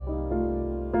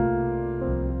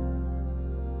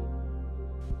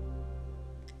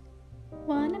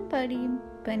വാനമ്പാടിയും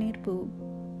പനീർ പൂവും.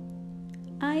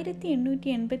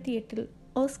 1888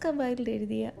 Oscar wild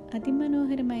എഴുതിയ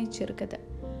അതിമനോഹരമായ ചെറുകഥ.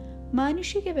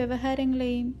 മാനുഷിക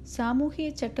വ്യവഹാരങ്ങളെയും സാമൂഹിക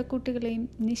ചട്ടക്കൂട്ടുകളെയും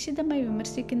നിശിതമായി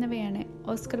വിമർശിക്കുന്നവയാണ്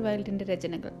ഓസ്കർ വൈൽഡിൻ്റെ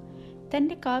രചനകൾ.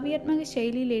 തൻ്റെ കാവ്യാത്മക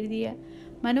ശൈലിയിൽ എഴുതിയ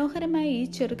മനോഹരമായ ഈ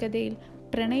ചെറുകഥയിൽ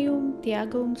പ്രണയവും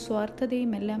ത്യാഗവും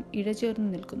സ്വാർത്ഥതയും എല്ലാം ഇഴചേർന്നു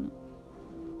നിൽക്കുന്നു.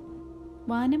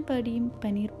 വാനമ്പാടിയും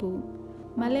പനീർ പൂവും.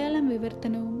 മലയാളം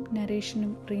വിവർത്തനവും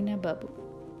നരേഷനും റീന ബാബു.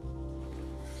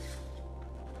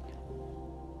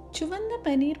 ചുവന്ന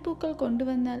പനീർ പൂക്കൾ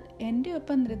കൊണ്ടുവന്നാൽ എൻ്റെ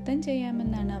ഒപ്പം നൃത്തം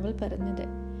ചെയ്യാമെന്നാണ് അവൾ പറഞ്ഞത്.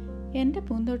 എൻ്റെ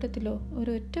പൂന്തോട്ടത്തിലോ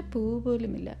ഒരൊറ്റ പൂവ്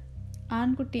പോലുമില്ല.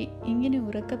 ആൺകുട്ടി ഇങ്ങനെ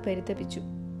ഉറക്കെ പരിതപിച്ചു.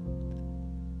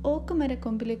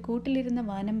 ഓക്കുമരക്കൊമ്പിലെ കൂട്ടിലിരുന്ന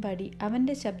വാനമ്പാടി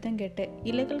അവൻ്റെ ശബ്ദം കേട്ട്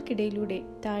ഇലകൾക്കിടയിലൂടെ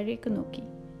താഴേക്ക് നോക്കി.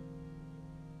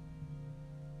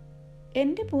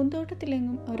 എൻ്റെ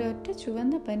പൂന്തോട്ടത്തിലെങ്ങും ഒരൊറ്റ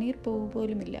ചുവന്ന പനീർ പൂവ്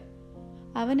പോലുമില്ല.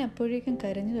 അവൻ അപ്പോഴേക്കും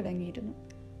കരഞ്ഞു തുടങ്ങിയിരുന്നു.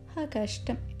 ആ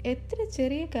കഷ്ടം! എത്ര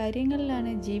ചെറിയ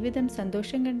കാര്യങ്ങളിലാണ് ജീവിതം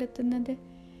സന്തോഷം കണ്ടെത്തുന്നത്.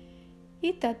 ഈ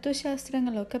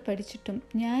തത്വശാസ്ത്രങ്ങളൊക്കെ പഠിച്ചിട്ടും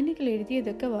ജ്ഞാനികൾ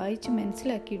എഴുതിയതൊക്കെ വായിച്ച്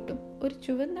മനസ്സിലാക്കിയിട്ടും ഒരു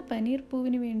ചുവന്ന പനീർ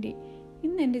പൂവിന് വേണ്ടി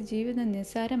ഇന്ന് എൻ്റെ ജീവിതം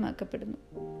നിസ്സാരമാക്കപ്പെടുന്നു.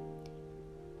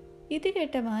 ഇത്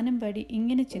കേട്ട വാനമ്പാടി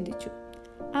ഇങ്ങനെ ചിന്തിച്ചു.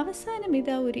 അവസാനം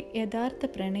ഇതാ ഒരു യഥാർത്ഥ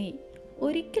പ്രണയി.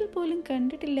 ഒരിക്കൽ പോലും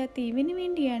കണ്ടിട്ടില്ലാത്ത ഇവന്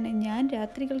വേണ്ടിയാണ് ഞാൻ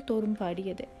രാത്രികൾ തോറും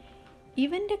പാടിയത്.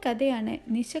 ഇവൻ്റെ കഥയാണ്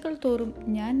നിശകൾ തോറും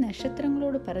ഞാൻ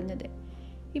നക്ഷത്രങ്ങളോട് പറഞ്ഞത്.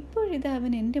 ഇപ്പോഴിതാ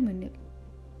അവൻ എൻ്റെ മുന്നിൽ.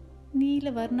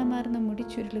 നീലവർണ്ണമാർന്ന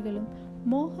മുടിച്ചുരുളുകളും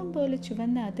മോഹം പോലെ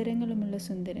ചുവന്ന അതരങ്ങളുമുള്ള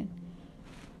സുന്ദരൻ.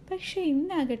 പക്ഷെ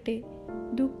ഇന്നാകട്ടെ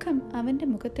ദുഃഖം അവൻ്റെ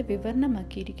മുഖത്തെ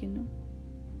വിവരണമാക്കിയിരിക്കുന്നു.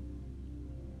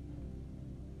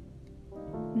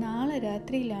 നാളെ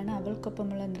രാത്രിയിലാണ്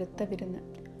അവൾക്കൊപ്പമുള്ള നൃത്തവിരുന്ന്.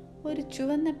 ഒരു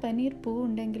ചുവന്ന പനീർ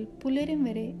പൂവുണ്ടെങ്കിൽ പുലരും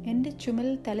വരെ എൻ്റെ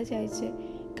ചുമലിൽ തല ചായ്ച്ച്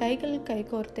കൈകൾ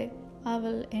കൈകോർത്ത്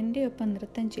അവൾ എൻ്റെ ഒപ്പം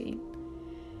നൃത്തം ചെയ്യും.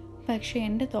 പക്ഷെ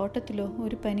എൻ്റെ തോട്ടത്തിലോ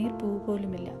ഒരു പനീർ പൂവ്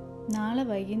പോലുമില്ല. നാളെ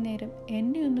വൈകുന്നേരം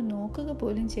എന്നെ ഒന്ന് നോക്കുക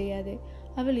പോലും ചെയ്യാതെ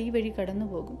അവൾ ഈ വഴി കടന്നു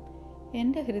പോകും.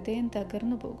 എൻ്റെ ഹൃദയം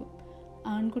തകർന്നു പോകും.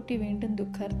 ആൺകുട്ടി വീണ്ടും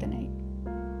ദുഃഖാർത്തനായി.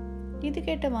 ഇത്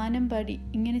കേട്ട വാനമ്പാടി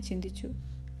ഇങ്ങനെ ചിന്തിച്ചു.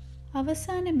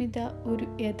 അവസാനം ഇതാ ഒരു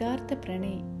യഥാർത്ഥ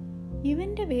പ്രണയി.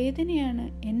 ഇവൻ്റെ വേദനയാണ്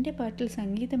എൻ്റെ പാട്ടിൽ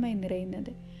സംഗീതമായി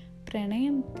നിറയുന്നത്.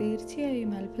 പ്രണയം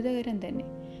തീർച്ചയായും അത്ഭുതകരം തന്നെ.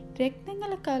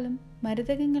 രത്നങ്ങളെക്കാളും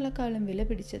മരതകങ്ങളെക്കാളും വില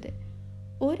പിടിച്ചത്.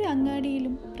 ഒരു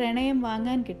അങ്ങാടിയിലും പ്രണയം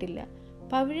വാങ്ങാൻ കിട്ടില്ല.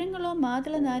 പവിഴങ്ങളോ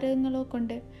മാതള നാരകങ്ങളോ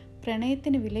കൊണ്ട്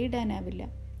പ്രണയത്തിന് വിലയിടാനാവില്ല.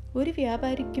 ഒരു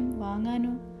വ്യാപാരിക്കും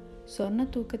വാങ്ങാനോ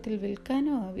സ്വർണ്ണത്തൂക്കത്തിൽ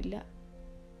വിൽക്കാനോ ആവില്ല.